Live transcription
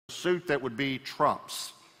suit that would be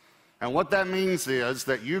trumps. And what that means is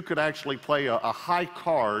that you could actually play a high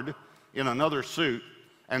card in another suit,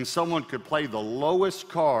 and someone could play the lowest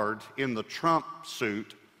card in the trump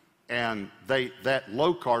suit, and that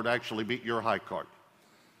low card actually beat your high card.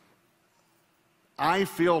 I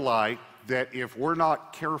feel like that if we're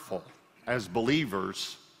not careful as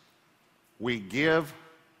believers, we give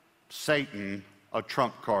Satan a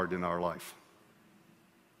trump card in our life.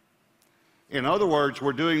 In other words,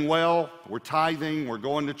 we're doing well, we're tithing, we're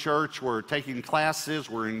going to church, we're taking classes,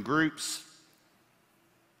 we're in groups,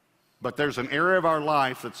 but there's an area of our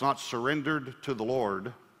life that's not surrendered to the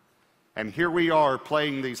Lord, and here we are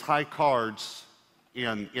playing these high cards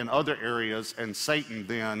in other areas, and Satan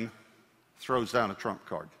then throws down a trump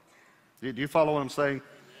card. Do you follow what I'm saying?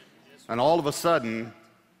 And all of a sudden,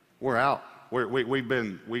 we're out. We've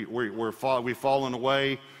fallen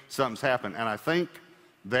away. Something's happened. And I think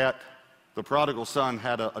that the prodigal son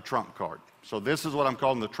had a trump card. So this is what I'm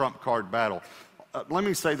calling the trump card battle. Let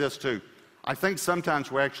me say this too. I think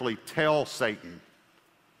sometimes we actually tell Satan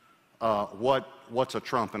what's a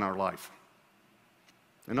trump in our life.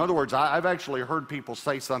 In other words, I've actually heard people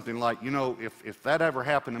say something like, you know, if that ever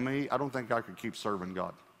happened to me, I don't think I could keep serving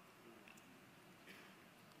God.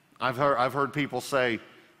 I've heard people say,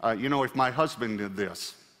 you know, if my husband did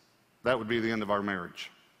this, that would be the end of our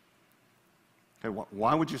marriage. Okay,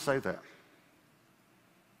 why would you say that?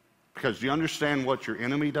 Because do you understand what your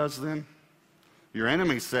enemy does then? Your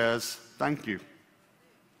enemy says, thank you.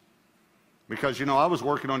 Because, you know, I was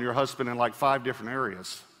working on your husband in like 5 different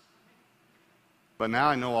areas. But now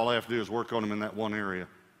I know all I have to do is work on him in that one area.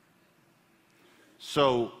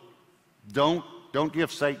 So don't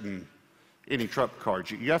give Satan any trump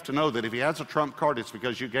cards. You have to know that if he has a trump card, it's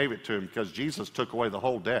because you gave it to him, because Jesus took away the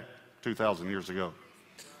whole deck 2,000 years ago.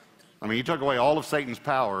 I mean, he took away all of Satan's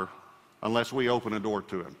power unless we open a door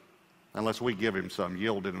to him, unless we give him some,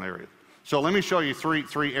 yield in an area. So let me show you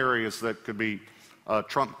three areas that could be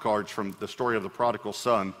trump cards from the story of the prodigal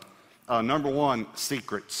son. Number 1,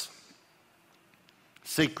 secrets.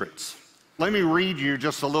 Secrets. Let me read you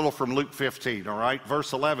just a little from Luke 15, all right?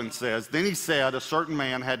 Verse 11 says, "Then he said, a certain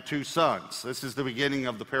man had 2 sons." This is the beginning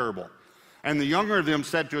of the parable. "And the younger of them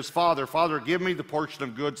said to his father, 'Father, give me the portion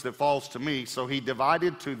of goods that falls to me.' So he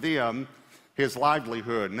divided to them his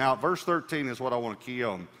livelihood." Now, verse 13 is what I want to key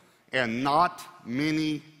on. "And not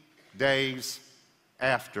many days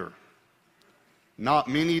after." Not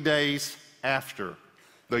many days after.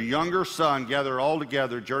 "The younger son gathered all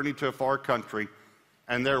together, journeyed to a far country,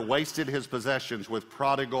 and there wasted his possessions with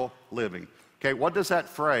prodigal living." Okay, what does that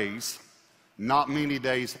phrase, "not many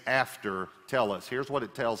days after," tell us? Here's what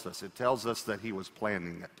it tells us. It tells us that he was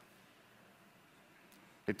planning it.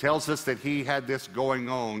 It tells us that he had this going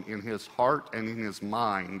on in his heart and in his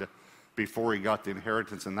mind before he got the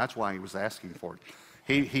inheritance, and that's why he was asking for it.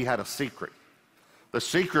 He had a secret. The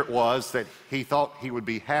secret was that he thought he would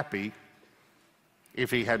be happy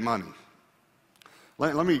if he had money.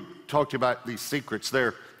 Let me talk to you about these secrets.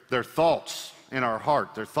 They're thoughts in our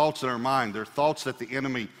heart. They're thoughts in our mind. They're thoughts that the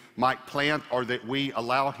enemy might plant or that we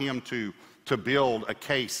allow him to build a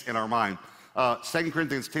case in our mind. 2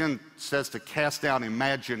 Corinthians 10 says to cast down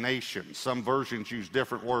imagination. Some versions use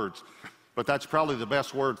different words, but that's probably the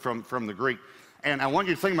best word from the Greek. And I want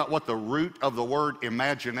you to think about what the root of the word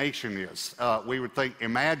imagination is. We would think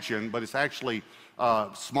imagine, but it's actually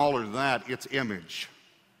smaller than that. It's image.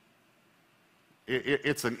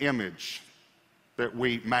 It's an image that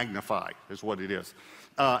we magnify is what it is.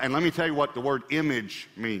 And let me tell you what the word image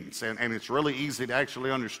means. And it's really easy to actually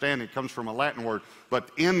understand. It comes from a Latin word. But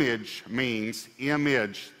image means,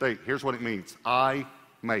 here's what it means. I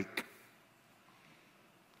make.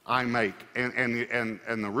 I make.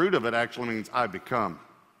 And the root of it actually means I become.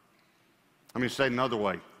 Let me say it another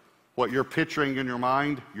way. What you're picturing in your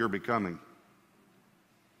mind, you're becoming.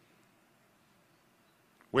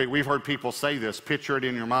 We've heard people say this, picture it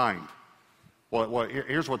in your mind. Well,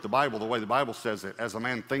 here's what the way the Bible says it, as a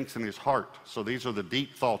man thinks in his heart. So these are the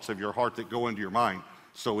deep thoughts of your heart that go into your mind.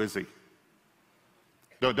 So is he.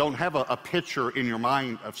 Don't have a picture in your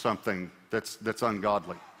mind of something that's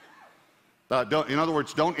ungodly. In other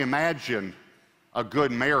words, don't imagine a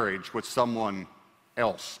good marriage with someone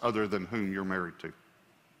else other than whom you're married to.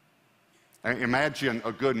 Imagine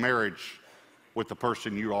a good marriage with the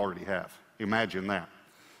person you already have. Imagine that.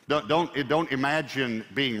 Don't imagine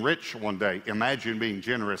being rich one day. Imagine being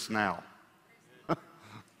generous now.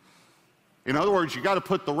 In other words, you got to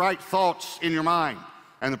put the right thoughts in your mind.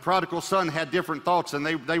 And the prodigal son had different thoughts, and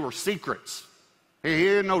they were secrets.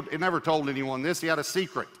 He never told anyone this. He had a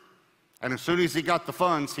secret. And as soon as he got the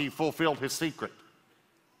funds, he fulfilled his secret.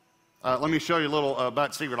 Let me show you a little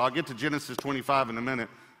about secret. I'll get to Genesis 25 in a minute.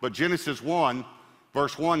 But Genesis 1,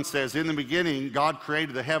 verse 1 says, in the beginning, God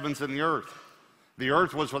created the heavens and the earth. The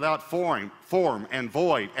earth was without form and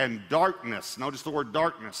void, and darkness, notice the word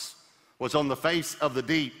darkness, was on the face of the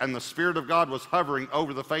deep, and the Spirit of God was hovering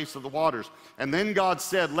over the face of the waters. And then God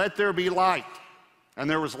said, let there be light. And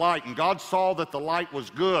there was light, and God saw that the light was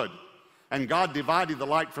good. And God divided the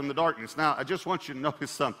light from the darkness. Now, I just want you to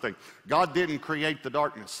notice something. God didn't create the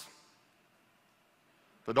darkness.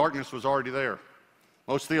 The darkness was already there.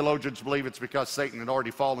 Most theologians believe it's because Satan had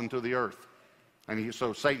already fallen to the earth. And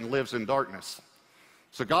so Satan lives in darkness.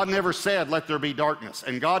 So God never said, let there be darkness.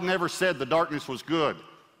 And God never said the darkness was good.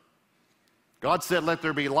 God said, let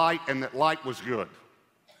there be light, and that light was good.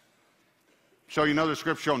 Show you another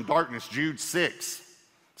scripture on darkness. Jude 6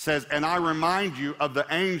 says, and I remind you of the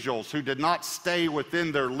angels who did not stay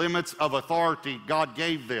within their limits of authority God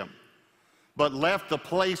gave them, but left the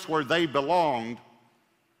place where they belonged,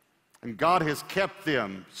 and God has kept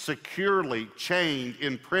them securely chained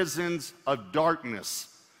in prisons of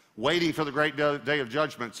darkness, waiting for the great day of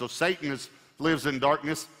judgment. So Satan lives in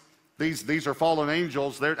darkness. These are fallen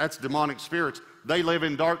angels. That's demonic spirits. They live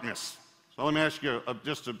in darkness. So let me ask you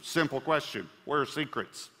just a simple question. Where are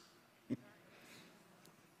secrets?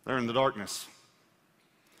 They're in the darkness.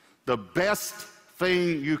 The best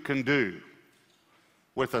thing you can do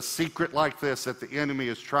with a secret like this that the enemy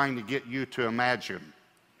is trying to get you to imagine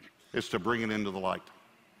is to bring it into the light.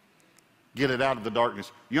 Get it out of the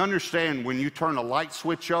darkness. You understand, when you turn a light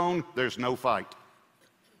switch on, there's no fight.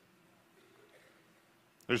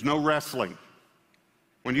 There's no wrestling.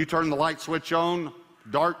 When you turn the light switch on,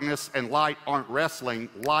 darkness and light aren't wrestling.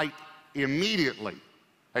 Light immediately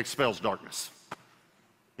expels darkness.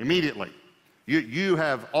 Immediately. You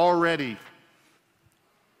have already,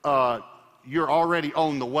 you're already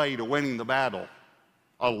on the way to winning the battle.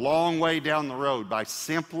 A long way down the road by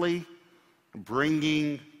simply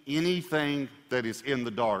bringing anything that is in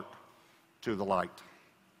the dark to the light.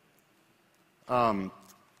 I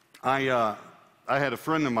had a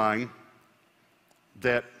friend of mine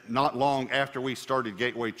that not long after we started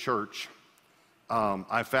Gateway Church,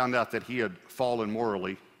 I found out that he had fallen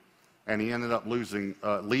morally, and he ended up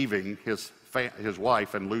leaving his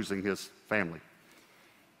wife and losing his family.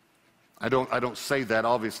 I don't say that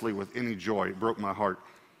obviously with any joy. It broke my heart.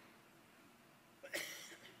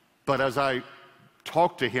 But as I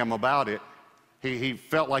talked to him about it, he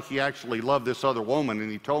felt like he actually loved this other woman,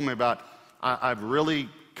 and he told me about, I've really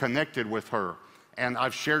connected with her, and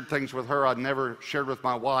I've shared things with her I'd never shared with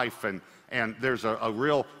my wife, and there's a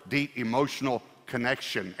real deep emotional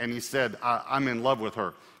connection. And he said, I'm in love with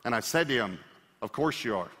her. And I said to him, of course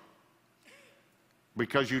you are.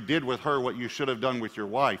 Because you did with her what you should have done with your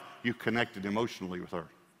wife. You connected emotionally with her.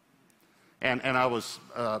 And I was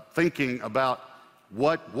thinking about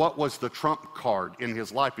what was the trump card in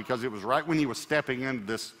his life, because it was right when he was stepping into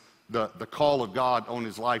this, the call of God on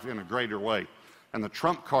his life in a greater way. And the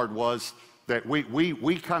trump card was that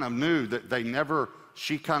we kind of knew that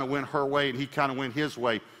she kind of went her way and he kind of went his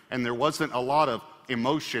way, and there wasn't a lot of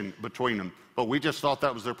emotion between them. But we just thought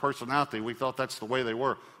that was their personality. We thought that's the way they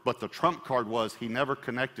were. But the trump card was he never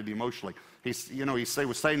connected emotionally. He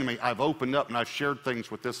was saying to me, I've opened up and I've shared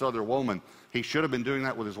things with this other woman. He should have been doing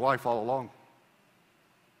that with his wife all along.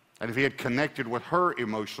 And if he had connected with her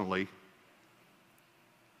emotionally,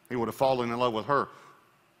 he would have fallen in love with her.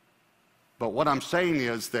 But what I'm saying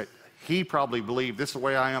is that he probably believed, this is the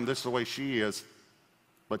way I am, this is the way she is.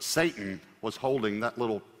 But Satan was holding that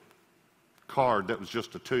little card that was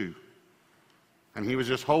just a 2. And he was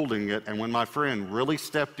just holding it. And when my friend really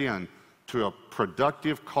stepped in to a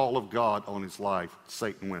productive call of God on his life,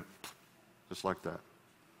 Satan went just like that.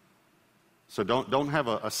 So don't have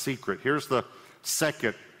a secret. Here's the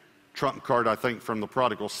second trump card, I think, from the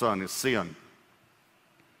prodigal son is sin.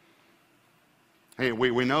 Hey,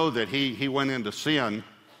 we know that he went into sin,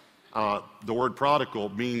 the word prodigal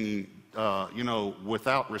meaning,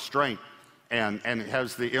 without restraint. And it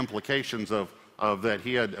has the implications of that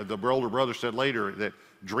he had, the older brother said later, that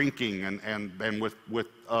drinking and with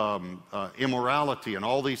immorality and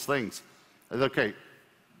all these things. Okay,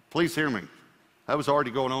 please hear me. That was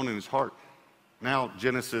already going on in his heart. Now,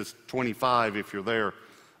 Genesis 25, if you're there,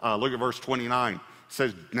 look at verse 29. It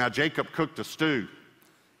says, now Jacob cooked a stew,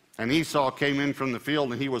 and Esau came in from the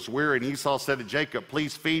field, and he was weary. And Esau said to Jacob,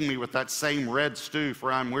 please feed me with that same red stew,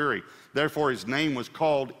 for I'm weary. Therefore his name was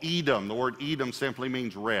called Edom. The word Edom simply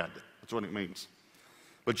means red. That's what it means.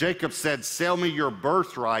 But Jacob said, sell me your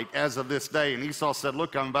birthright as of this day. And Esau said,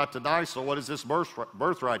 look, I'm about to die, so what is this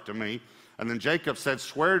birthright to me? And then Jacob said,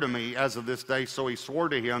 swear to me as of this day. So he swore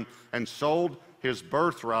to him and sold his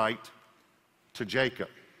birthright to Jacob.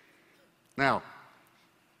 Now,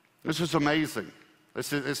 this is amazing.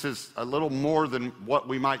 This is a little more than what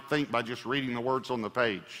we might think by just reading the words on the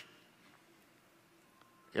page.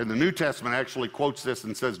 And the New Testament actually quotes this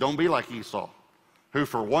and says, don't be like Esau, who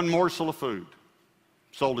for one morsel of food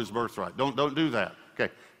sold his birthright. Don't do that.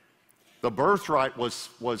 Okay. The birthright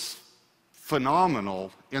was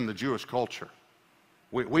phenomenal in the Jewish culture.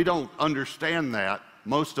 We don't understand that,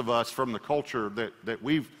 most of us, from the culture that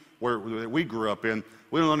we grew up in.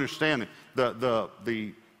 We don't understand it.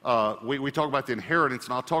 We talk about the inheritance,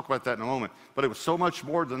 and I'll talk about that in a moment. But it was so much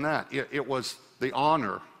more than that. It was the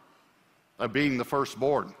honor of being the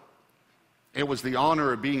firstborn. It was the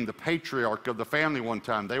honor of being the patriarch of the family one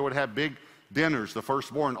time. They would have big dinners, the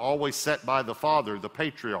firstborn always set by the father, the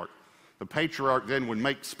patriarch. The patriarch then would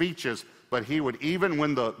make speeches, but he would, even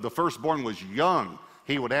when the firstborn was young,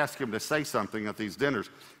 he would ask him to say something at these dinners,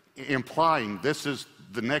 implying this is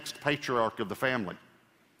the next patriarch of the family.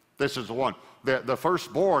 This is the one. The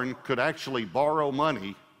firstborn could actually borrow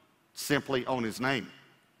money simply on his name.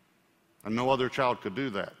 And no other child could do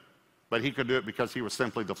that. But he could do it because he was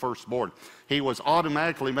simply the firstborn. He was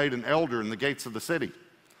automatically made an elder in the gates of the city,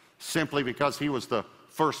 simply because he was the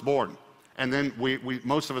firstborn. And then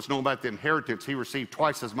most of us know about the inheritance. He received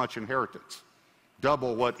twice as much inheritance,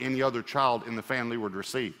 double what any other child in the family would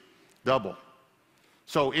receive, double.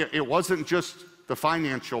 So it wasn't just the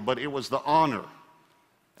financial, but it was the honor.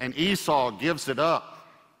 And Esau gives it up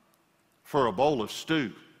for a bowl of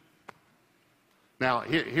stew. Now,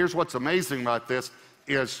 here's what's amazing about this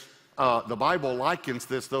is the Bible likens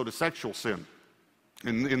this, though, to sexual sin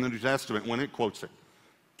in the New Testament when it quotes it.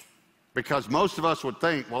 Because most of us would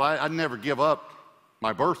think, well, I'd never give up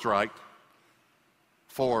my birthright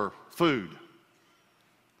for food.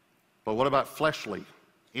 But what about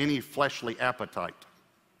any fleshly appetite?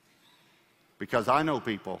 Because I know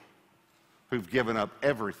people who've given up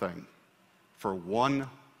everything for one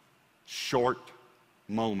short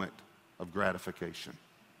moment of gratification.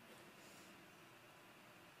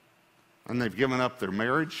 And they've given up their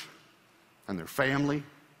marriage and their family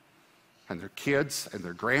and their kids and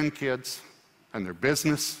their grandkids and their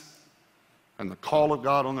business and the call of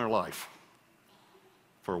God on their life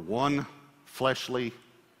for one fleshly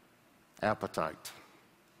appetite.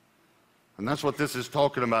 And that's what this is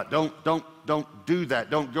talking about. Don't do that.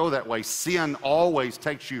 Don't go that way. Sin always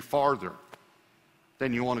takes you farther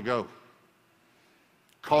than you want to go.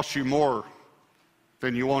 Costs you more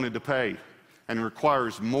than you wanted to pay and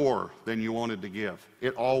requires more than you wanted to give.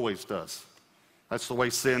 It always does. That's the way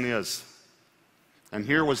sin is. And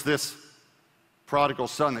here was this prodigal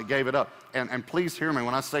son that gave it up. And please hear me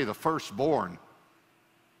when I say the firstborn.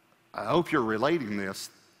 I hope you're relating this.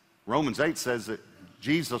 Romans 8 says that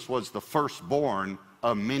Jesus was the firstborn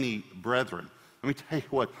of many brethren. Let me tell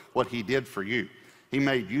you what he did for you. He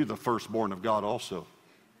made you the firstborn of God also.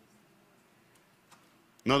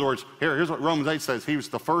 In other words, here's what Romans 8 says. He was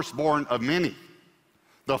the firstborn of many.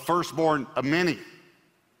 The firstborn of many.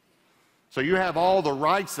 So you have all the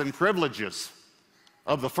rights and privileges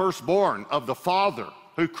of the firstborn, of the Father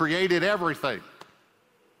who created everything.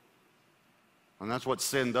 And that's what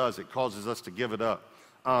sin does. It causes us to give it up.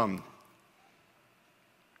 I'm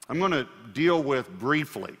going to deal with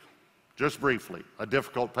briefly, just briefly, a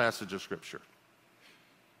difficult passage of Scripture.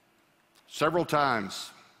 Several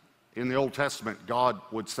times in the Old Testament, God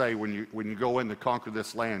would say, when you go in to conquer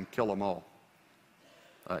this land, kill them all,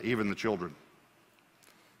 even the children.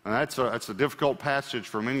 And that's a difficult passage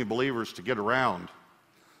for many believers to get around.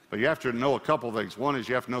 But you have to know a couple things. One is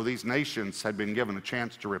you have to know these nations had been given a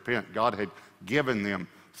chance to repent. God had given them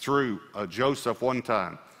through Joseph one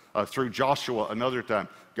time, through Joshua another time.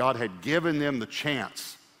 God had given them the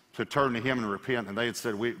chance to turn to him and repent, and they had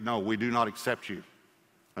said, no, we do not accept you.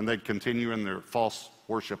 And they'd continue in their false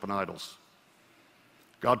worship and idols.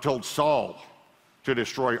 God told Saul to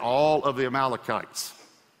destroy all of the Amalekites,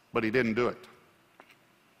 but he didn't do it.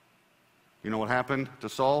 You know what happened to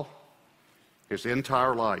Saul? His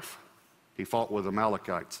entire life, he fought with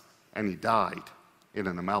Amalekites, and he died in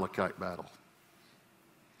an Amalekite battle.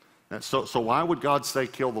 So why would God say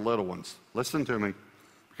kill the little ones? Listen to me,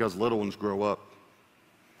 because little ones grow up.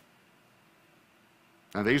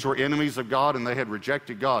 And these were enemies of God, and they had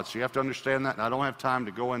rejected God. So you have to understand that. And I don't have time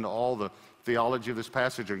to go into all the theology of this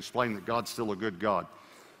passage and explain that God's still a good God.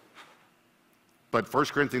 But 1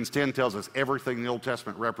 Corinthians 10 tells us everything in the Old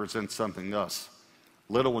Testament represents something thus.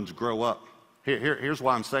 Little ones grow up. Here's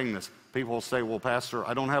why I'm saying this. People will say, well, Pastor,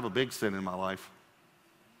 I don't have a big sin in my life.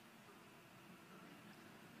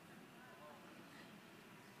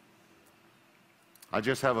 I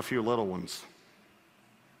just have a few little ones.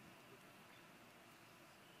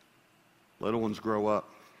 Little ones grow up.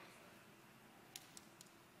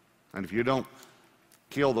 And if you don't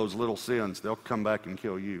kill those little sins, they'll come back and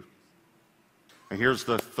kill you. And here's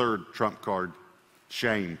the third trump card,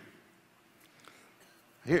 shame.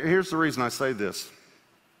 Here's the reason I say this.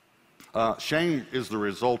 Shame is the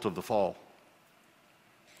result of the fall.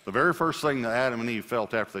 The very first thing that Adam and Eve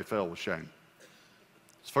felt after they fell was shame.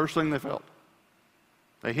 It's the first thing they felt.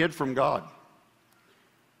 They hid from God.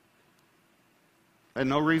 They had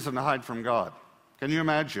no reason to hide from God. Can you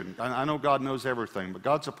imagine? I know God knows everything, but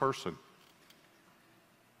God's a person.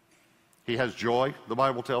 He has joy, the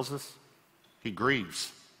Bible tells us. He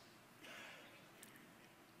grieves.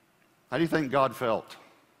 How do you think God felt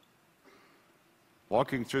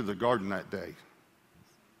walking through the garden that day?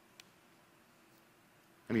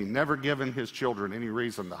 And He'd never given His children any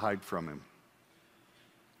reason to hide from Him.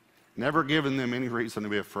 Never given them any reason to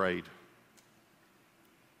be afraid.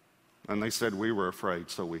 And they said we were afraid,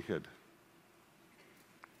 so we hid.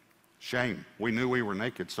 Shame. We knew we were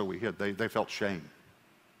naked, so we hid. They felt shame.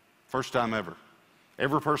 First time ever.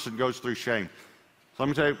 Every person goes through shame. So let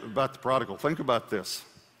me tell you about the prodigal. Think about this.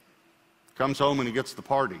 Comes home and he gets the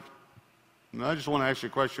party. And I just want to ask you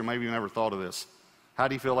a question. Maybe you never thought of this. How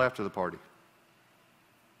do you feel after the party?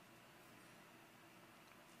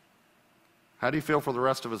 How do you feel for the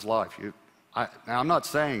rest of his life? Now, I'm not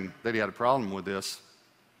saying that he had a problem with this,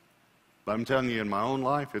 but I'm telling you, in my own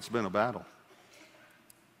life, it's been a battle.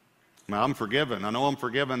 Now, I'm forgiven. I know I'm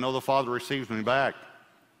forgiven. I know the Father receives me back.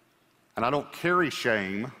 And I don't carry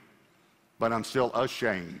shame, but I'm still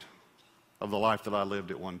ashamed of the life that I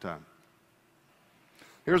lived at one time.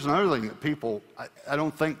 Here's another thing that people, I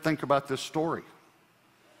don't think about this story.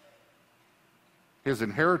 His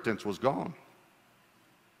inheritance was gone.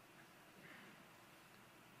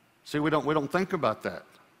 See, we don't think about that.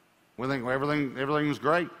 We think everything was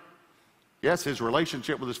great. Yes, his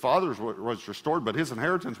relationship with his father was restored, but his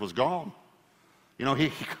inheritance was gone. You know,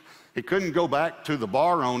 he couldn't go back to the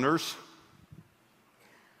bar owners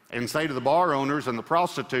and say to the bar owners and the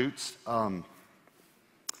prostitutes, I've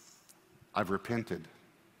repented.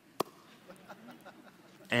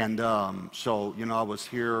 And so, you know, I was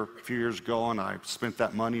here a few years ago and I spent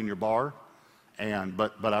that money in your bar,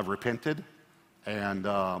 but I've repented. And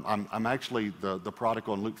I'm actually the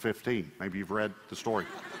prodigal in Luke 15. Maybe you've read the story.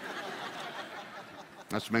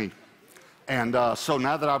 That's me. And so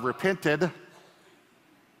now that I've repented,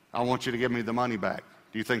 I want you to give me the money back.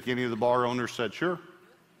 Do you think any of the bar owners said, sure?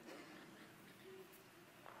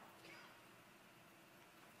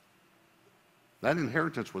 That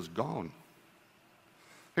inheritance was gone.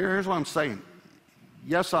 Here's what I'm saying.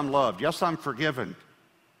 Yes, I'm loved. Yes, I'm forgiven.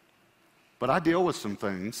 But I deal with some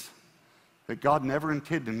things that God never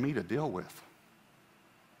intended me to deal with,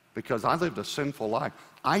 because I lived a sinful life.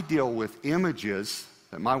 I deal with images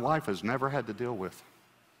that my wife has never had to deal with.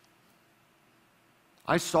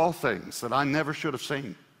 I saw things that I never should have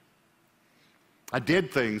seen. I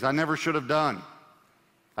did things I never should have done.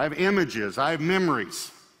 I have images. I have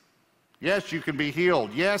memories. Yes, you can be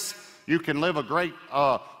healed. Yes, you can live a great,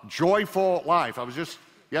 joyful life.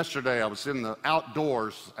 Yesterday I was in the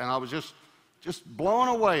outdoors, and I was just blown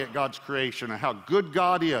away at God's creation and how good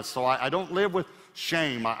God is. So I don't live with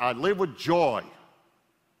shame. I live with joy.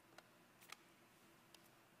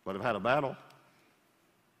 But I've had a battle.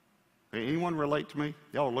 Anyone relate to me?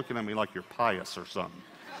 Y'all are looking at me like you're pious or something.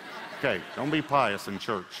 Okay, don't be pious in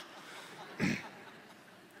church.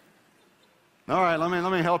 All right,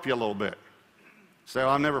 let me help you a little bit. Say,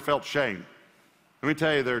 I've never felt shame. Let me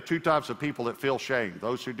tell you, there are two types of people that feel shame: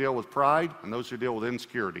 those who deal with pride and those who deal with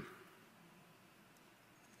insecurity.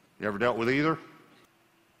 You ever dealt with either?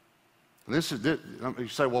 And you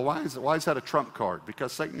say, well, why is that a trump card?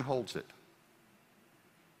 Because Satan holds it.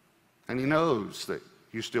 And he knows that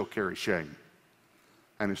you still carry shame.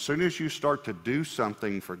 And as soon as you start to do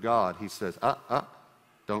something for God, he says,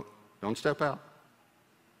 don't step out.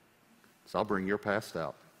 So I'll bring your past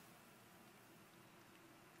out.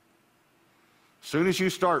 As soon as you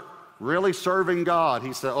start really serving God,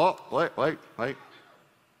 he said, oh, wait.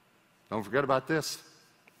 Don't forget about this.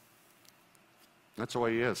 That's the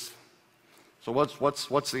way he is. So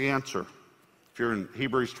what's the answer? If you're in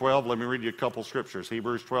Hebrews 12, let me read you a couple scriptures.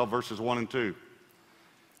 Hebrews 12, verses 1 and 2.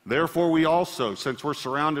 Therefore we also, since we're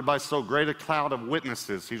surrounded by so great a cloud of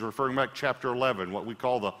witnesses, he's referring back to chapter 11, what we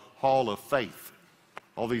call the hall of faith.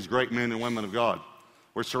 All these great men and women of God.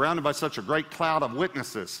 We're surrounded by such a great cloud of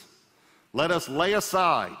witnesses. Let us lay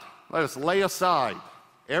aside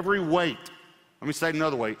every weight. Let me say it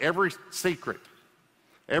another way. Every secret,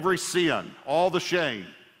 every sin, all the shame,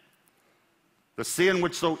 the sin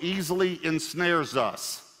which so easily ensnares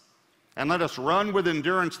us. And let us run with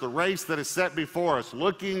endurance the race that is set before us,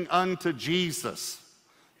 looking unto Jesus.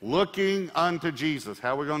 Looking unto Jesus.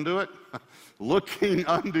 How are we going to do it? Looking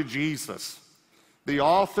unto Jesus, the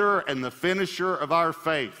author and the finisher of our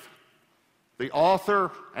faith. The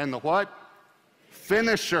author and the what?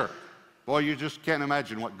 Finisher. Boy, you just can't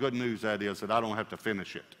imagine what good news that is, that I don't have to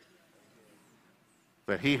finish it.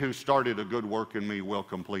 That he who started a good work in me will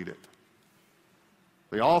complete it.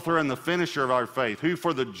 The author and the finisher of our faith, who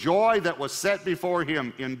for the joy that was set before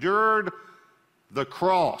him endured the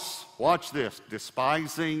cross. Watch this.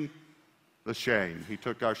 Despising the shame. He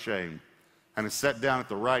took our shame and is set down at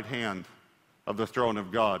the right hand of the throne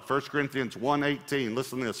of God. 1 Corinthians 1:18,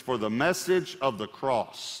 listen to this. For the message of the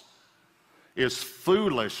cross is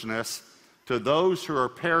foolishness to those who are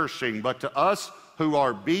perishing, but to us who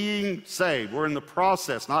are being saved. We're in the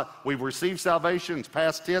process. We've received salvation, it's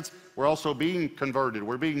past tense. We're also being converted.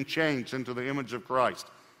 We're being changed into the image of Christ.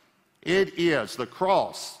 The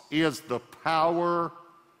cross is the power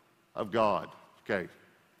of God. Okay.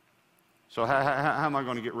 So how am I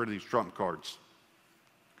going to get rid of these trump cards?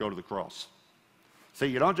 Go to the cross. See,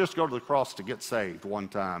 you don't just go to the cross to get saved one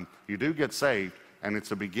time. You do get saved, and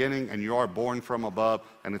it's a beginning, and you are born from above,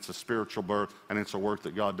 and it's a spiritual birth, and it's a work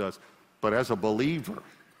that God does. But as a believer,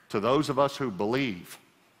 to those of us who believe,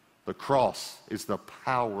 the cross is the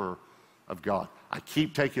power of God. I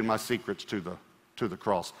keep taking my secrets to the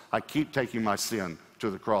cross. I keep taking my sin to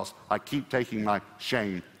the cross. I keep taking my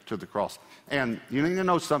shame to the cross. And you need to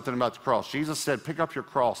know something about the cross. Jesus said, pick up your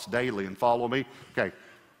cross daily and follow me. Okay,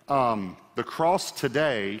 the cross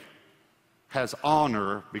today has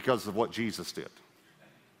honor because of what Jesus did.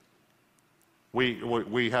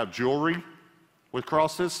 We have jewelry with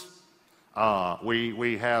crosses.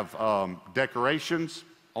 We have decorations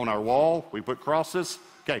on our wall. We put crosses.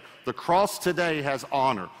 Okay, the cross today has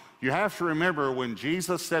honor. You have to remember when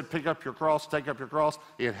Jesus said, pick up your cross, take up your cross,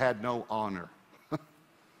 it had no honor.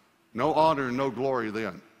 No honor and no glory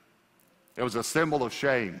then. It was a symbol of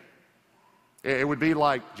shame. It would be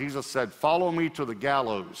like Jesus said, follow me to the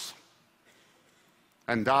gallows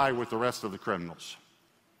and die with the rest of the criminals.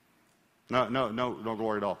 No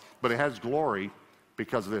glory at all. But it has glory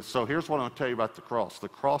because of this. So here's what I'm going to tell you about the cross. The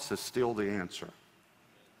cross is still the answer.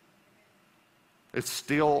 It's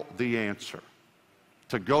still the answer.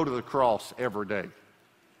 To go to the cross every day.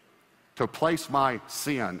 To place my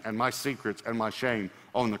sin and my secrets and my shame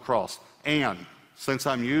on the cross. And since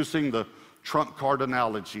I'm using the trump card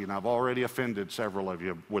analogy, and I've already offended several of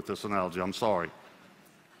you with this analogy, I'm sorry.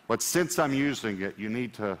 But since I'm using it, you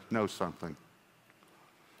need to know something.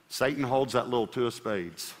 Satan holds that little two of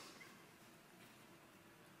spades.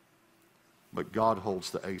 But God holds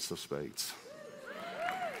the ace of spades.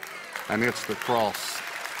 And it's the cross.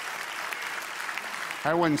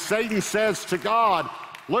 And when Satan says to God,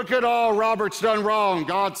 look at all Robert's done wrong,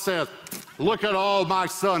 God says, look at all my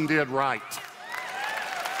son did right.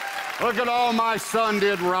 Look at all my son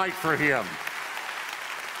did right for him.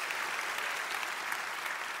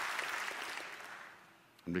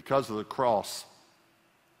 And because of the cross,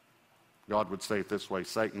 God would say it this way,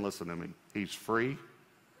 Satan, listen to me. He's free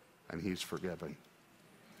and he's forgiven.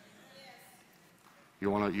 You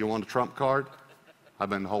want a trump card? I've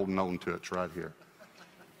been holding on to it. It's right here.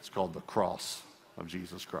 It's called the cross of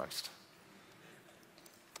Jesus Christ.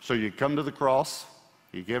 So you come to the cross,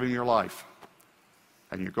 you give him your life,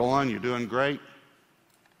 and you go on, you're doing great,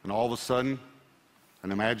 and all of a sudden,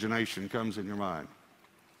 an imagination comes in your mind.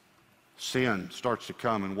 Sin starts to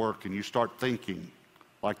come and work, and you start thinking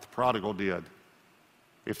like the prodigal did.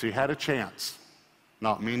 If he had a chance,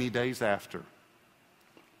 not many days after,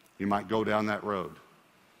 you might go down that road.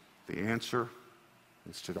 The answer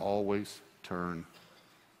is to always turn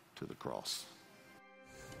to the cross.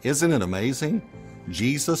 Isn't it amazing?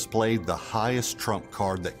 Jesus played the highest trump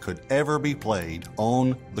card that could ever be played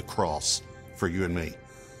on the cross for you and me.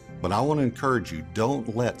 But I want to encourage you,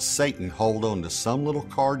 don't let Satan hold on to some little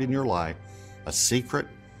card in your life, a secret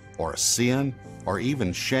or a sin or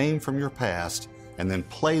even shame from your past, and then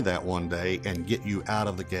play that one day and get you out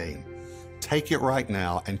of the game. Take it right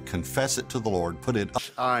now and confess it to the Lord. Put it up.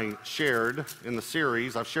 I shared in the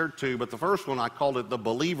series, I've shared two, but the first one I called it the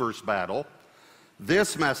believer's battle.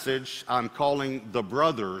 This message I'm calling the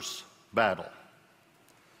brother's battle.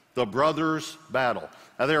 The brother's battle.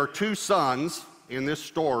 Now there are two sons in this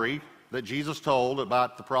story that Jesus told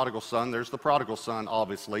about the prodigal son. There's the prodigal son,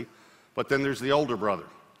 obviously, but then there's the older brother.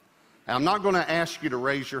 And I'm not going to ask you to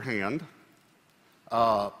raise your hand,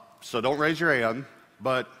 so don't raise your hand,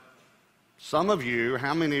 but some of you,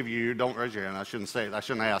 how many of you, don't raise your hand, I shouldn't say it, I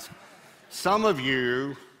shouldn't ask. Some of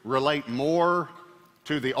you relate more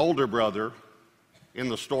to the older brother in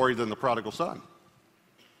the story than the prodigal son.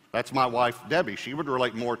 That's my wife, Debbie. She would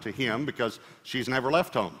relate more to him because she's never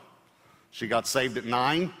left home. She got saved at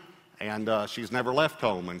 9, and she's never left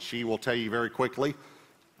home. And she will tell you very quickly,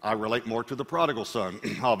 I relate more to the prodigal son,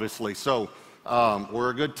 obviously. So we're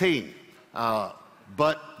a good team.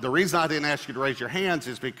 But the reason I didn't ask you to raise your hands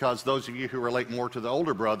is because those of you who relate more to the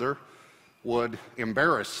older brother would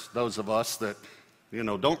embarrass those of us that,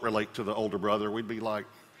 don't relate to the older brother. We'd be like,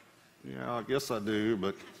 yeah, I guess I do,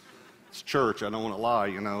 but it's church. I don't want to lie,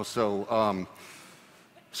 So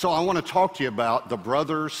I want to talk to you about the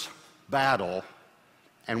brothers' battle.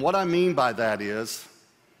 And what I mean by that is,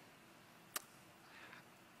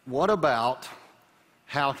 what about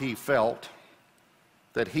how he felt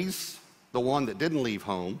that he's the one that didn't leave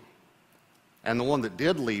home, and the one that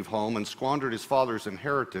did leave home and squandered his father's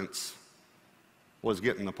inheritance was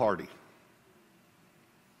getting the party?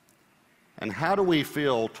 And how do we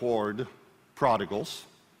feel toward prodigals?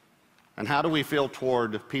 And how do we feel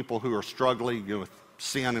toward people who are struggling with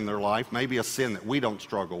sin in their life, maybe a sin that we don't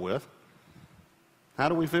struggle with? How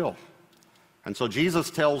do we feel? And so Jesus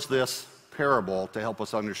tells this parable to help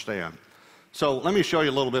us understand. So let me show you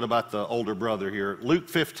a little bit about the older brother here. Luke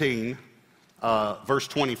 15, verse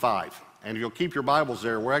 25. And if you'll keep your Bibles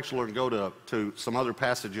there, we're actually going to go to some other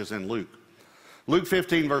passages in Luke. Luke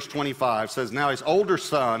 15, verse 25 says, Now his older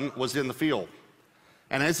son was in the field.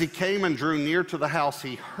 And as he came and drew near to the house,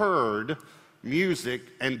 he heard music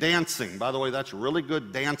and dancing. By the way, that's really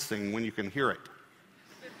good dancing when you can hear it.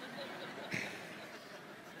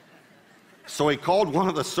 So he called one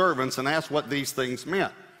of the servants and asked what these things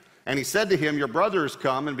meant. And he said to him, Your brother has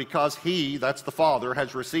come, and because he, that's the father,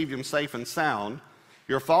 has received him safe and sound,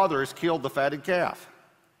 your father has killed the fatted calf.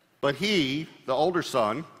 But he, the older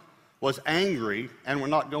son, was angry and would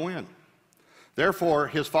not go in. Therefore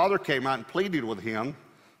his father came out and pleaded with him.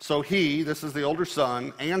 So he, this is the older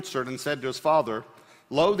son, answered and said to his father,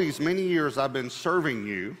 Lo, these many years I've been serving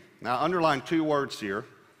you. Now underline two words here.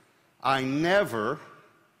 I never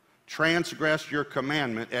transgressed your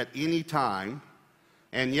commandment at any time,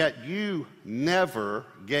 and yet you never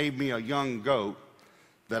gave me a young goat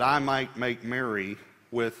that I might make merry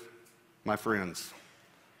with my friends.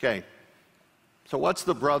 Okay, so what's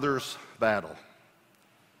the brothers' battle?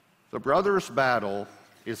 The brothers' battle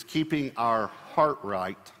is keeping our heart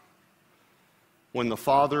right when the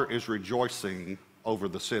father is rejoicing over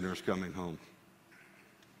the sinners coming home.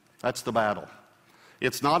 That's the battle.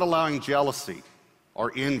 It's not allowing jealousy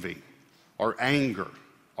or envy or anger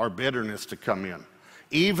or bitterness to come in.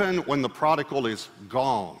 Even when the prodigal is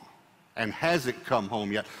gone and hasn't come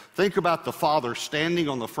home yet. Think about the father standing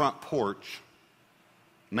on the front porch,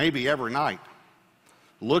 maybe every night,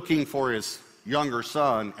 looking for his younger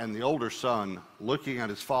son, and the older son looking at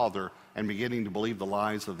his father and beginning to believe the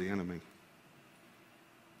lies of the enemy.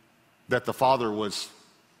 That the father was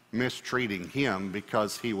mistreating him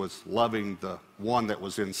because he was loving the one that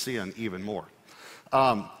was in sin even more.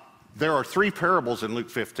 There are three parables in Luke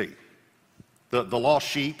 15. The lost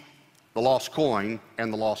sheep, the lost coin,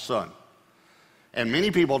 and the lost son. And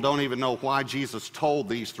many people don't even know why Jesus told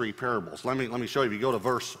these three parables. Let me show you. If you go to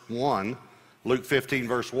verse 1, Luke 15,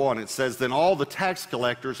 verse 1, it says, Then all the tax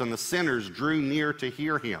collectors and the sinners drew near to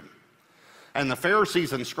hear him. And the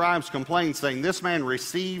Pharisees and scribes complained, saying, This man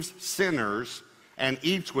receives sinners and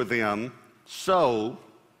eats with them. So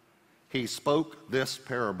he spoke this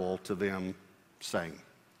parable to them, saying.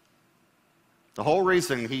 The whole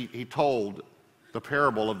reason he told the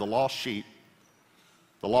parable of the lost sheep,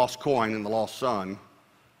 the lost coin, and the lost son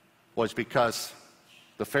was because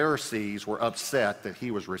the Pharisees were upset that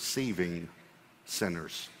he was receiving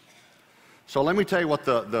sinners. So let me tell you what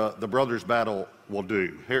the brothers' battle will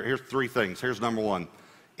do. Here's three things. Here's number one.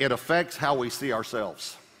 It affects how we see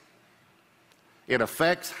ourselves. It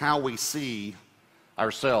affects how we see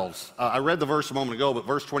ourselves. I read the verse a moment ago, but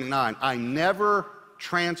verse 29, I never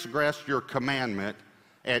transgressed your commandment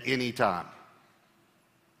at any time.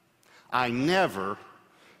 I never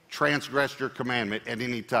transgressed your commandment at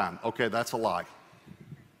any time. Okay, that's a lie.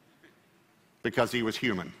 Because he was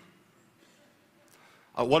human.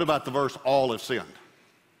 What about the verse, all have sinned?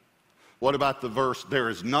 What about the verse, there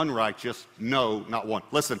is none righteous, no, not one?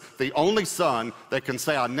 Listen, the only son that can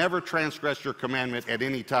say, I never transgressed your commandment at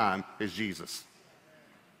any time is Jesus.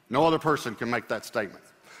 No other person can make that statement.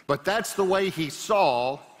 But that's the way he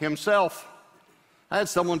saw himself. I had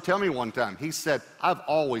someone tell me one time, he said, I've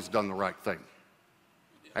always done the right thing.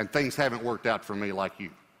 And things haven't worked out for me like you.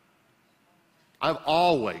 I've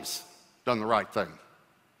always done the right thing.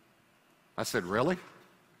 I said, really?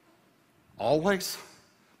 Always?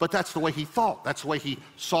 But that's the way he thought. That's the way he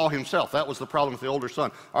saw himself. That was the problem with the older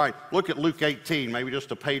son. All right, look at Luke 18, maybe just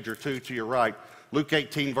a page or two to your right. Luke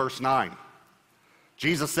 18, verse 9.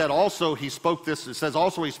 Jesus said also, he spoke this, it says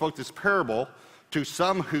also he spoke this parable to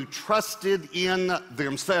some who trusted in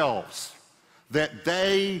themselves that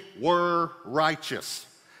they were righteous.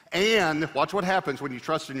 And watch what happens when you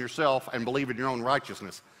trust in yourself and believe in your own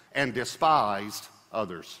righteousness and despised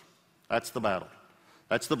others. That's the battle.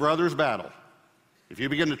 That's the brother's battle. If you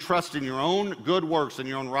begin to trust in your own good works and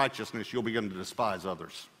your own righteousness, you'll begin to despise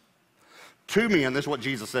others. Two men, this is what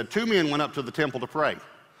Jesus said, two men went up to the temple to pray.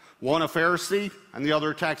 One a Pharisee and the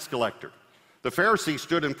other a tax collector. The Pharisee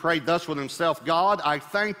stood and prayed thus with himself, God, I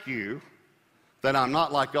thank you that I'm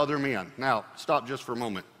not like other men. Now, stop just for a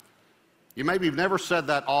moment. You maybe have never said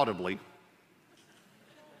that audibly.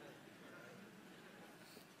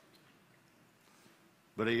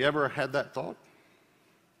 But have you ever had that thought?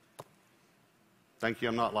 Thank you,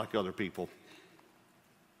 I'm not like other people.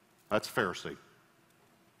 That's a Pharisee.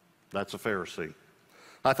 That's a Pharisee.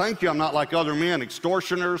 I thank you, I'm not like other men,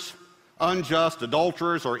 extortioners, unjust,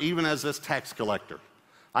 adulterers, or even as this tax collector.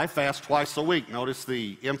 I fast twice a week. Notice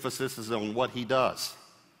the emphasis is on what he does.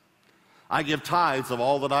 I give tithes of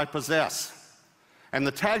all that I possess. And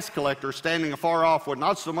the tax collector, standing afar off, would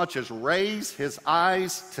not so much as raise his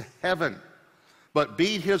eyes to heaven, but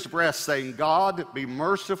beat his breast, saying, God, be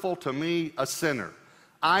merciful to me, a sinner.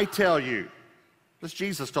 I tell you, this is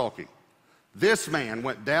Jesus talking, this man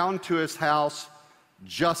went down to his house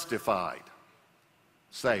justified,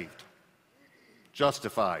 saved,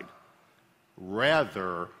 justified,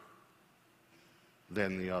 rather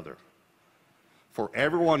than the other. For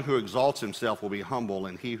everyone who exalts himself will be humble,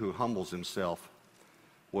 and he who humbles himself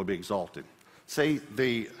will be exalted. See,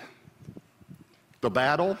 the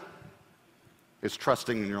battle is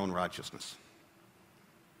trusting in your own righteousness.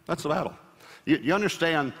 That's the battle. You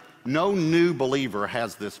understand, no new believer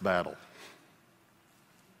has this battle.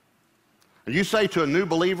 And you say to a new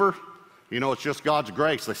believer, you know, it's just God's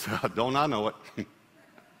grace. They say, don't I know it?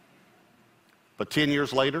 But 10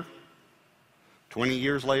 years later, 20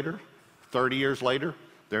 years later, 30 years later,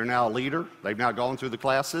 they're now a leader. They've now gone through the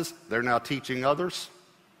classes. They're now teaching others.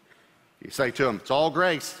 You say to them, it's all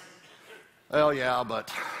grace. Well, yeah,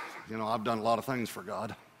 but, you know, I've done a lot of things for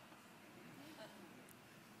God.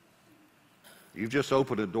 You've just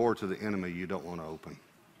opened a door to the enemy you don't want to open.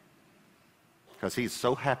 Because he's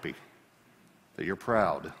so happy that you're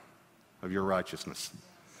proud of your righteousness.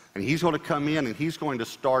 And he's going to come in and he's going to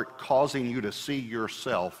start causing you to see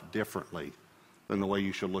yourself differently than the way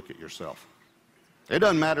you should look at yourself. It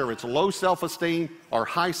doesn't matter if it's low self-esteem or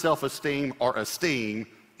high self-esteem or esteem,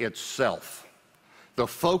 it's self. The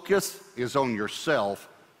focus is on yourself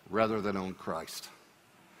rather than on Christ.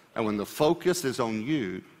 And when the focus is on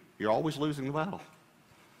you, you're always losing the battle.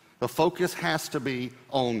 The focus has to be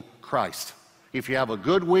on Christ. If you have a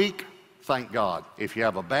good week, thank God. If you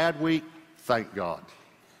have a bad week, thank God.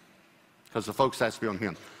 Because the focus has to be on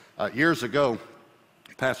Him. Years ago,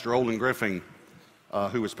 Pastor Olin Griffin,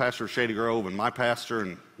 who was pastor of Shady Grove and my pastor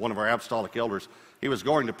and one of our apostolic elders, he was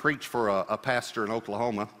going to preach for a pastor in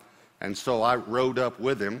Oklahoma. And so I rode up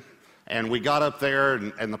with him. And we got up there,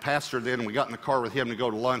 and the pastor then, we got in the car with him to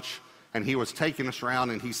go to lunch. And he was taking us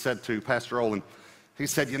around, and he said to Pastor Olin, he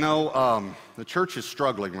said, you know, the church is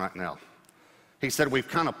struggling right now. He said, we've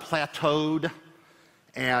kind of plateaued,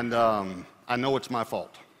 and I know it's my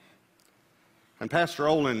fault. And Pastor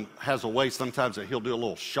Olin has a way sometimes that he'll do a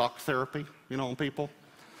little shock therapy, you know, on people.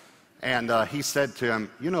 And he said to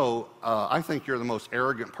him, you know, I think you're the most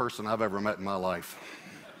arrogant person I've ever met in my life.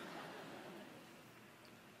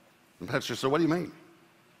 And the pastor said, what do you mean?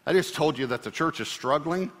 I just told you that the church is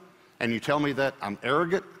struggling, and you tell me that I'm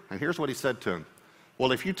arrogant? And here's what he said to him.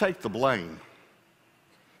 Well, if you take the blame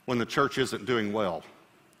when the church isn't doing well,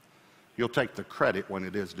 you'll take the credit when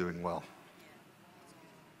it is doing well.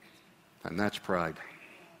 And that's pride.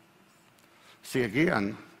 See,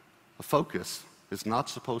 again, the focus is not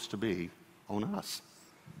supposed to be on us.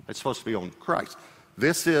 It's supposed to be on Christ.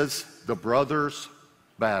 This is the brother's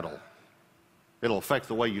battle. It'll affect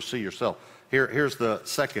the way you see yourself. Here's the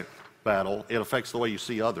second battle. It affects the way you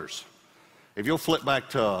see others. If you'll flip back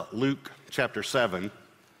to Luke chapter 7,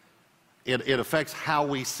 it affects how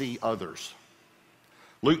we see others.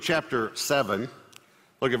 Luke chapter 7,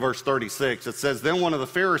 look at verse 36. It says, then one of the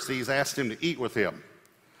Pharisees asked him to eat with him.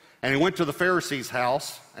 And he went to the Pharisee's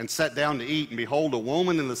house and sat down to eat. And behold, a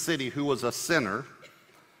woman in the city who was a sinner,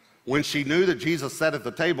 when she knew that Jesus sat at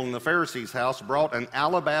the table in the Pharisee's house, brought an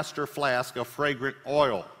alabaster flask of fragrant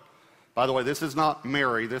oil. By the way, this is not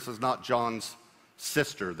Mary. This is not John's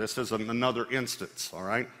sister. This is another instance, all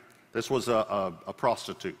right? This was a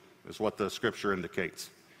prostitute, is what the scripture indicates.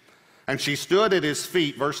 And she stood at his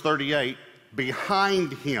feet, verse 38,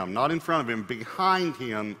 behind him, not in front of him, behind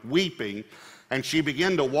him, weeping. And she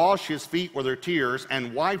began to wash his feet with her tears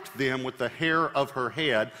and wiped them with the hair of her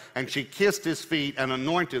head. And she kissed his feet and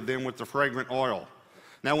anointed them with the fragrant oil.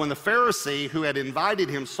 Now when the Pharisee who had invited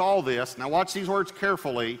him saw this, now watch these words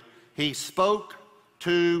carefully, he spoke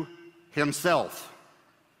to himself.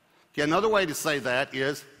 Okay, another way to say that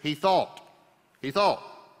is he thought. He thought.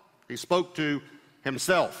 He spoke to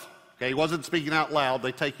himself. Okay, he wasn't speaking out loud.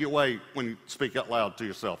 They take you away when you speak out loud to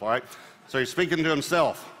yourself, all right? So he's speaking to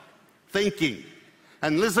himself, thinking.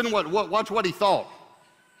 And listen, watch what he thought.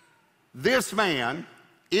 This man,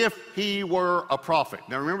 if he were a prophet,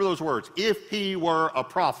 now remember those words, if he were a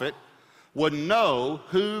prophet, would know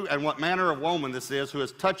who and what manner of woman this is who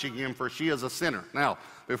is touching him, for she is a sinner. Now,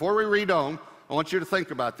 before we read on, I want you to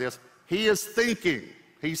think about this. He is thinking.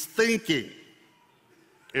 He's thinking.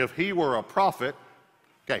 If he were a prophet,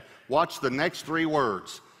 okay, watch the next three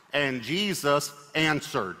words. And Jesus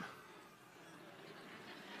answered.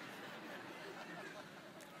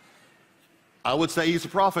 I would say he's a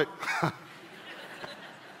prophet.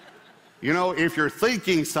 You know, if you're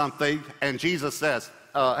thinking something and Jesus says,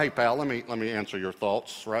 hey, pal, let me answer your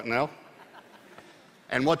thoughts right now.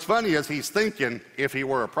 And what's funny is he's thinking, if he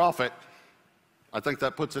were a prophet, I think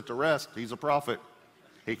that puts it to rest. He's a prophet.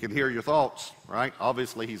 He can hear your thoughts, right?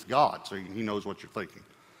 Obviously, he's God, so he knows what you're thinking.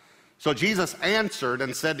 So Jesus answered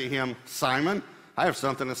and said to him, Simon, I have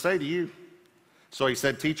something to say to you. So he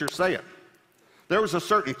said, Teacher, say it. There was a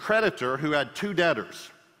certain creditor who had two debtors.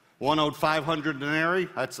 One owed 500 denarii.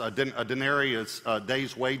 That's a denarii is a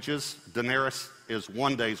day's wages. Denarius is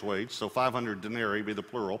 1 day's wage, so 500 denarii be the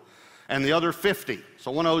plural. And the other 50.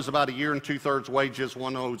 So one owes about a year and 2/3 wages.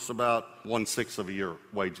 One owes about 1/6 of a year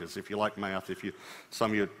wages. If you like math,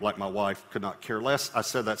 some of you, like my wife, could not care less. I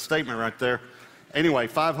said that statement right there. Anyway,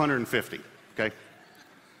 550, okay?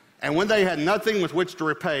 And when they had nothing with which to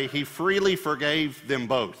repay, he freely forgave them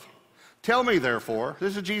both. Tell me, therefore,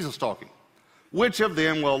 this is Jesus talking, which of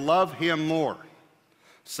them will love him more?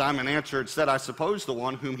 Simon answered, said, I suppose the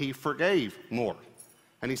one whom he forgave more.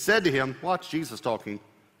 And he said to him, watch Jesus talking,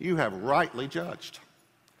 you have rightly judged.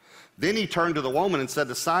 Then he turned to the woman and said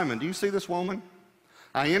to Simon, do you see this woman?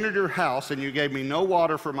 I entered your house and you gave me no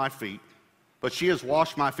water for my feet, but she has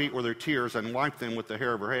washed my feet with her tears and wiped them with the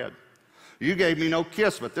hair of her head. You gave me no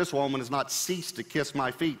kiss, but this woman has not ceased to kiss my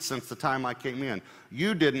feet since the time I came in.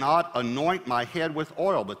 You did not anoint my head with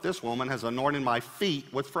oil, but this woman has anointed my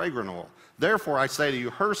feet with fragrant oil. Therefore I say to you,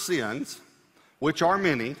 her sins, which are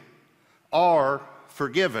many, are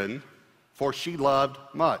forgiven, for she loved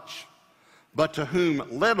much. But to whom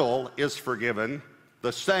little is forgiven,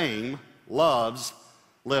 the same loves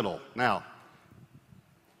little. Now,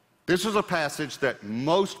 this is a passage that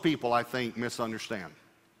most people, I think, misunderstand.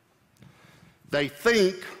 They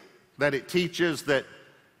think that it teaches that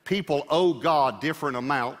people owe God different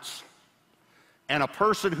amounts, and a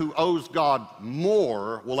person who owes God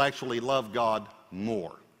more will actually love God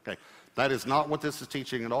more. Okay, that is not what this is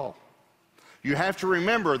teaching at all. You have to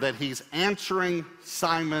remember that he's answering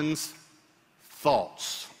Simon's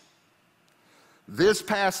thoughts. This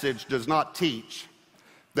passage does not teach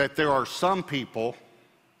that there are some people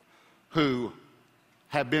who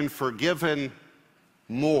have been forgiven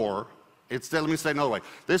more. Let me say another way.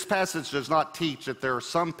 This passage does not teach that there are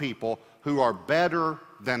some people who are better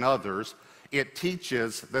than others. It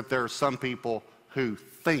teaches that there are some people who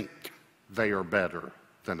think they are better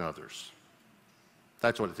than others.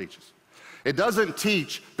 That's what it teaches. It doesn't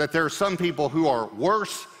teach that there are some people who are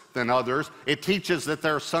worse than others. It teaches that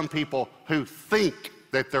there are some people who think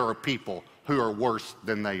that there are people who are worse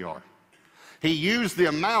than they are. He used the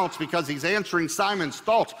amounts because he's answering Simon's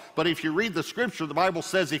thoughts. But if you read the scripture, the Bible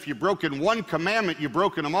says if you've broken one commandment, you've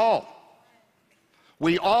broken them all.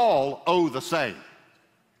 We all owe the same.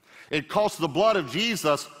 It cost the blood of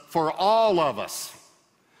Jesus for all of us.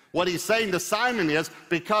 What he's saying to Simon is,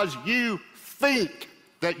 because you think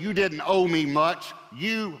that you didn't owe me much,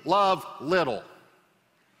 you love little.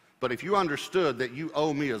 But if you understood that you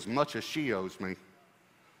owe me as much as she owes me,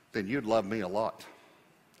 then you'd love me a lot.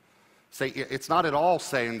 See, it's not at all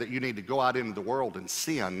saying that you need to go out into the world and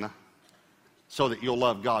sin so that you'll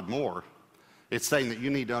love God more. It's saying that you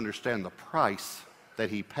need to understand the price that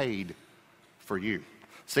he paid for you.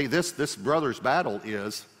 See, this brother's battle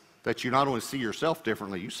is that you not only see yourself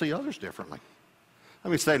differently, you see others differently.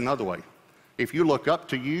 Let me say it another way. If you look up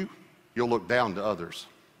to you, you'll look down to others.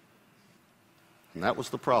 And that was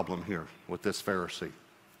the problem here with this Pharisee.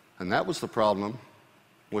 And that was the problem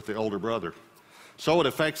with the older brother. So it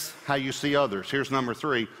affects how you see others. Here's number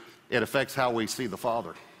 3. it affects how we see the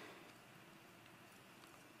Father.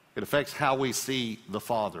 It affects how we see the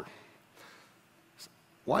Father.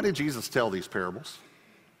 Why did Jesus tell these parables?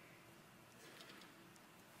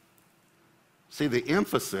 See, the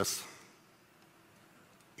emphasis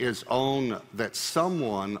is on that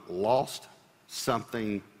someone lost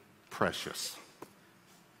something precious.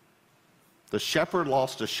 The shepherd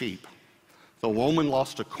lost a sheep, the woman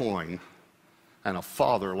lost a coin, and a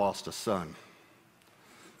father lost a son.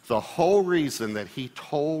 The whole reason that he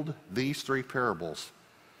told these three parables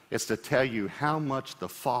is to tell you how much the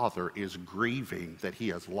father is grieving that he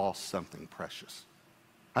has lost something precious.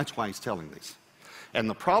 That's why he's telling these. And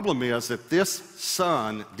the problem is that this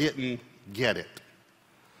son didn't get it.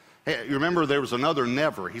 Hey, you remember there was another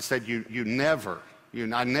never. He said,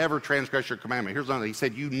 I never transgress your commandment. Here's another. He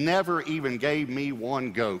said, you never even gave me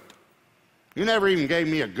one goat. You never even gave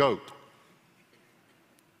me a goat.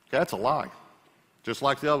 Okay, that's a lie. Just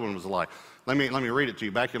like the other one was a lie. Let me read it to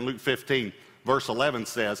you. Back in Luke 15, verse 11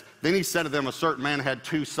 says, then he said to them, a certain man had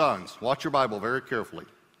two sons. Watch your Bible very carefully.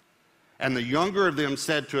 And the younger of them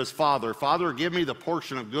said to his father, Father, give me the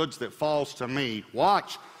portion of goods that falls to me.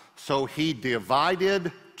 Watch. So he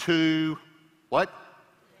divided to what?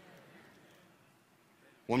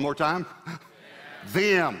 One more time.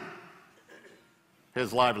 Them.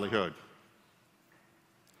 His livelihood.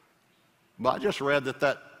 But I just read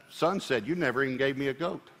that son said, you never even gave me a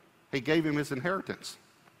goat. He gave him his inheritance.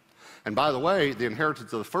 And by the way, the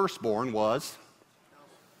inheritance of the firstborn was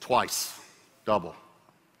twice, double.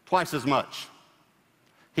 Twice as much.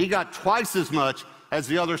 He got twice as much as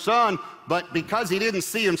the other son, but because he didn't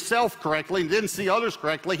see himself correctly, he didn't see others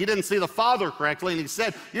correctly, he didn't see the father correctly, and he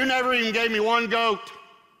said, you never even gave me one goat.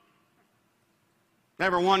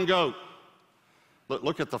 Never one goat.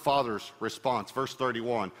 Look at the father's response, verse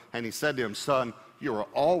 31. And he said to him, son, you are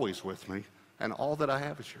always with me, and all that I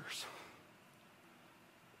have is yours.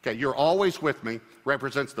 Okay, you're always with me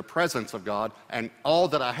represents the presence of God, and all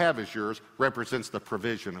that I have is yours represents the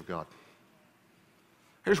provision of God.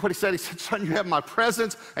 Here's what he said. He said, son, you have my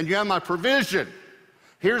presence and you have my provision.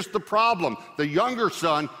 Here's the problem. The younger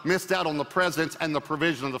son missed out on the presence and the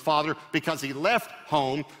provision of the father because he left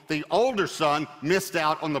home. The older son missed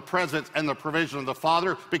out on the presence and the provision of the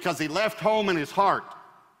father because he left home in his heart.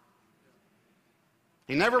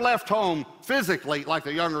 He never left home physically like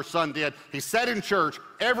the younger son did. He sat in church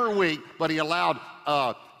every week, but he allowed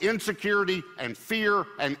insecurity and fear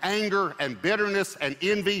and anger and bitterness and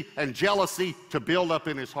envy and jealousy to build up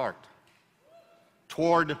in his heart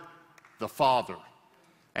toward the father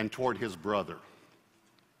and toward his brother,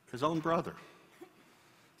 his own brother.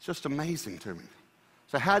 It's just amazing to me.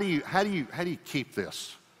 So how do you keep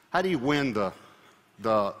this? How do you win the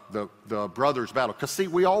brothers' battle? Because see,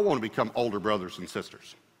 we all want to become older brothers and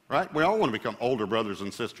sisters, right? We all want to become older brothers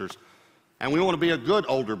and sisters, and we want to be a good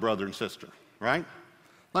older brother and sister, right?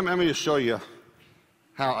 Let me just show you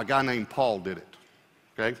how a guy named Paul did it,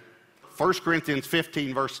 okay? 1 Corinthians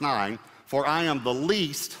 15, verse 9, for I am the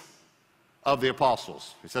least of the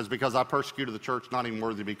apostles. He says, because I persecuted the church, not even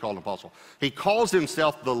worthy to be called an apostle. He calls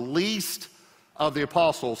himself the least of the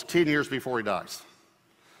apostles 10 years before he dies.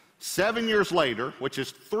 7 years later, which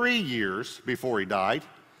is 3 years before he died,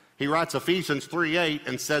 he writes Ephesians 3:8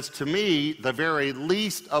 and says, to me, the very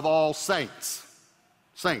least of all saints.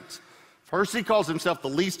 Saints. First, he calls himself the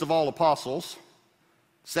least of all apostles.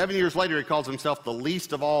 7 years later, he calls himself the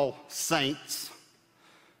least of all saints.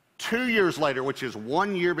 2 years later, which is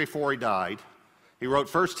 1 year before he died, he wrote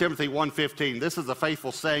 1 Timothy 1:15, this is a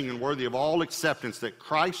faithful saying and worthy of all acceptance that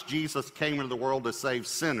Christ Jesus came into the world to save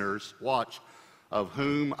sinners, watch, of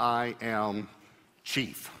whom I am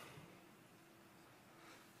chief.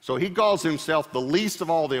 So he calls himself the least of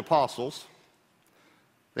all the apostles.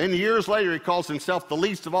 Then years later, he calls himself the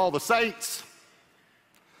least of all the saints.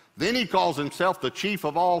 Then he calls himself the chief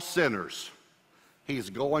of all sinners. He's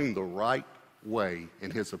going the right way in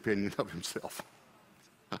his opinion of himself.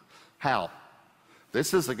 How?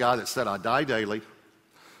 This is the guy that said, I die daily.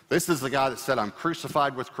 This is the guy that said, I'm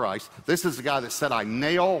crucified with Christ. This is the guy that said, I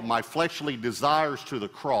nail my fleshly desires to the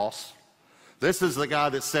cross. This is the guy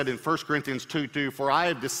that said in 1 Corinthians 2:2, for I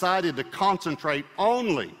have decided to concentrate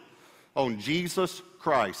only on Jesus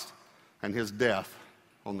Christ and his death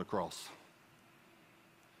on the cross.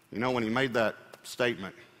 You know, when he made that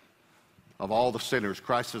statement, of all the sinners,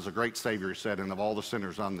 Christ is a great Savior, he said, and of all the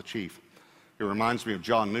sinners, I'm the chief. It reminds me of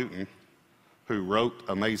John Newton, who wrote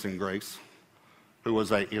Amazing Grace, who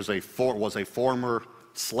was a former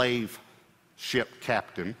slave ship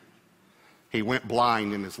captain. He went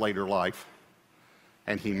blind in his later life,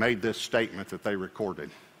 and he made this statement that they recorded.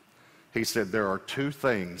 He said, there are two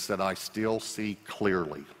things that I still see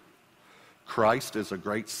clearly. Christ is a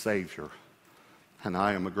great Savior, and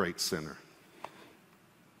I am a great sinner.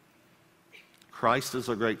 Christ is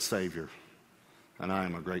a great Savior, and I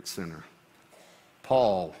am a great sinner.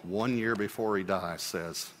 Paul, 1 year before he dies,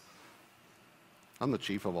 says, I'm the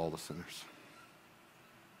chief of all the sinners.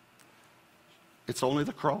 It's only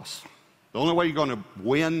the cross. The only way you're going to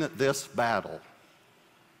win this battle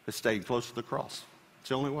is staying close to the cross. It's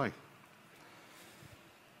the only way.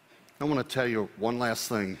 I want to tell you one last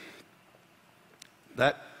thing.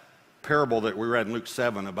 That parable that we read in Luke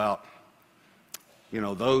 7 about,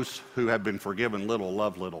 those who have been forgiven little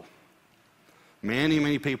love little. Many,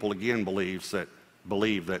 many people again believe that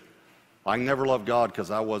I can never love God because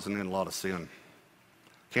I wasn't in a lot of sin.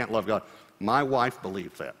 Can't love God. My wife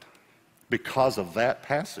believed that. Because of that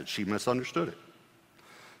passage, she misunderstood it.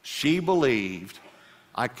 She believed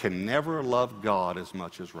I can never love God as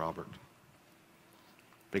much as Robert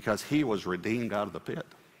because he was redeemed out of the pit.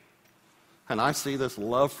 And I see this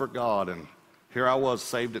love for God, and here I was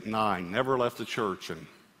saved at 9, never left the church,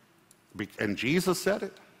 and Jesus said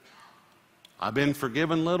it. I've been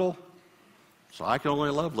forgiven little, so I can only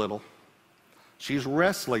love little. She's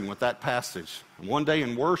wrestling with that passage. And one day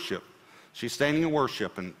in worship, she's standing in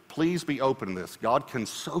worship, and please be open to this. God can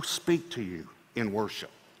so speak to you in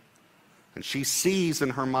worship. And she sees in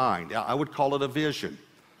her mind, I would call it a vision,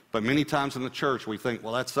 but many times in the church we think,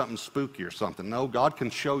 well, that's something spooky or something. No, God can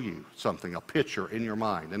show you something, a picture in your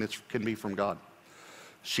mind, and it can be from God.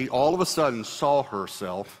 She all of a sudden saw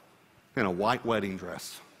herself in a white wedding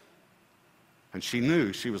dress, and she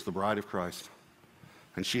knew she was the bride of Christ.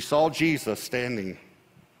 And she saw Jesus standing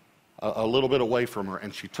a little bit away from her,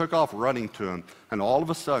 and she took off running to him, and all of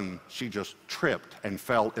a sudden she just tripped and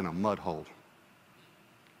fell in a mud hole.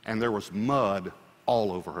 And there was mud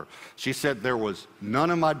all over her. She said there was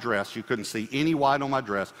none of my dress. You couldn't see any white on my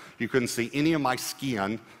dress. You couldn't see any of my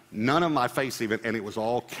skin, none of my face even, and it was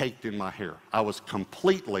all caked in my hair. I was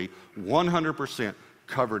completely, 100%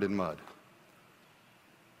 covered in mud.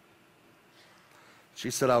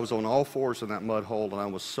 She said I was on all fours in that mud hole, and I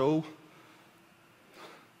was so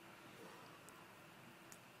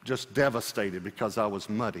just devastated because I was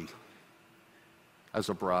muddy as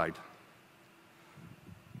a bride.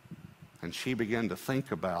 And she began to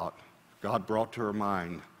think about, God brought to her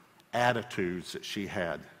mind attitudes that she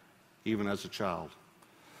had, even as a child,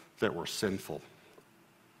 that were sinful.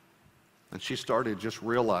 And she started just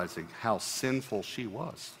realizing how sinful she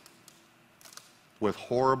was, with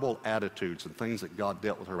horrible attitudes and things that God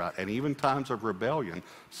dealt with her about. And even times of rebellion,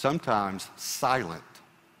 sometimes silent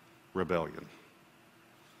rebellion.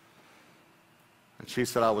 And she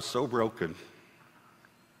said, I was so broken.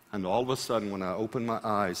 And all of a sudden, when I opened my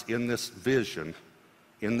eyes in this vision,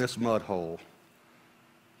 in this mud hole,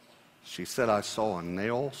 she said, I saw a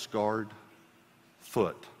nail-scarred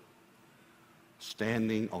foot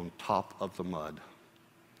standing on top of the mud.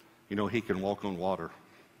 He can walk on water.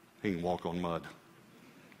 He can walk on mud.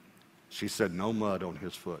 She said, no mud on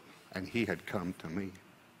his foot. And he had come to me.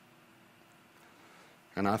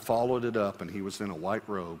 And I followed it up, and he was in a white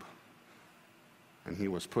robe, and he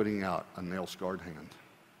was putting out a nail-scarred hand.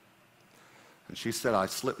 And she said, I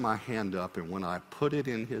slipped my hand up, and when I put it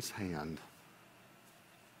in his hand,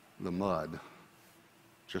 the mud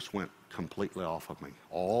just went completely off of me,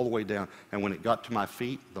 all the way down. And when it got to my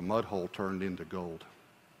feet, the mud hole turned into gold.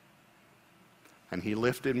 And he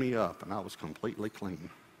lifted me up, and I was completely clean.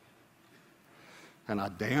 And I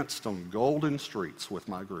danced on golden streets with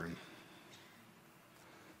my groom.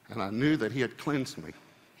 And I knew that he had cleansed me.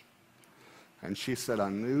 And she said, I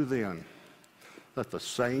knew then that the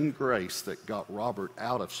same grace that got Robert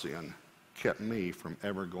out of sin kept me from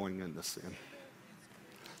ever going into sin.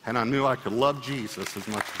 And I knew I could love Jesus as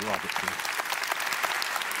much as Robert did.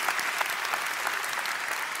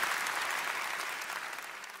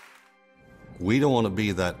 We don't want to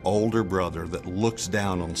be that older brother that looks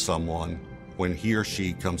down on someone when he or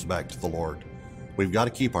she comes back to the Lord. We've got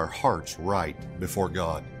to keep our hearts right before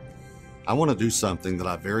God. I want to do something that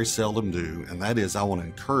I very seldom do, and that is I want to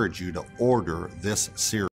encourage you to order this series.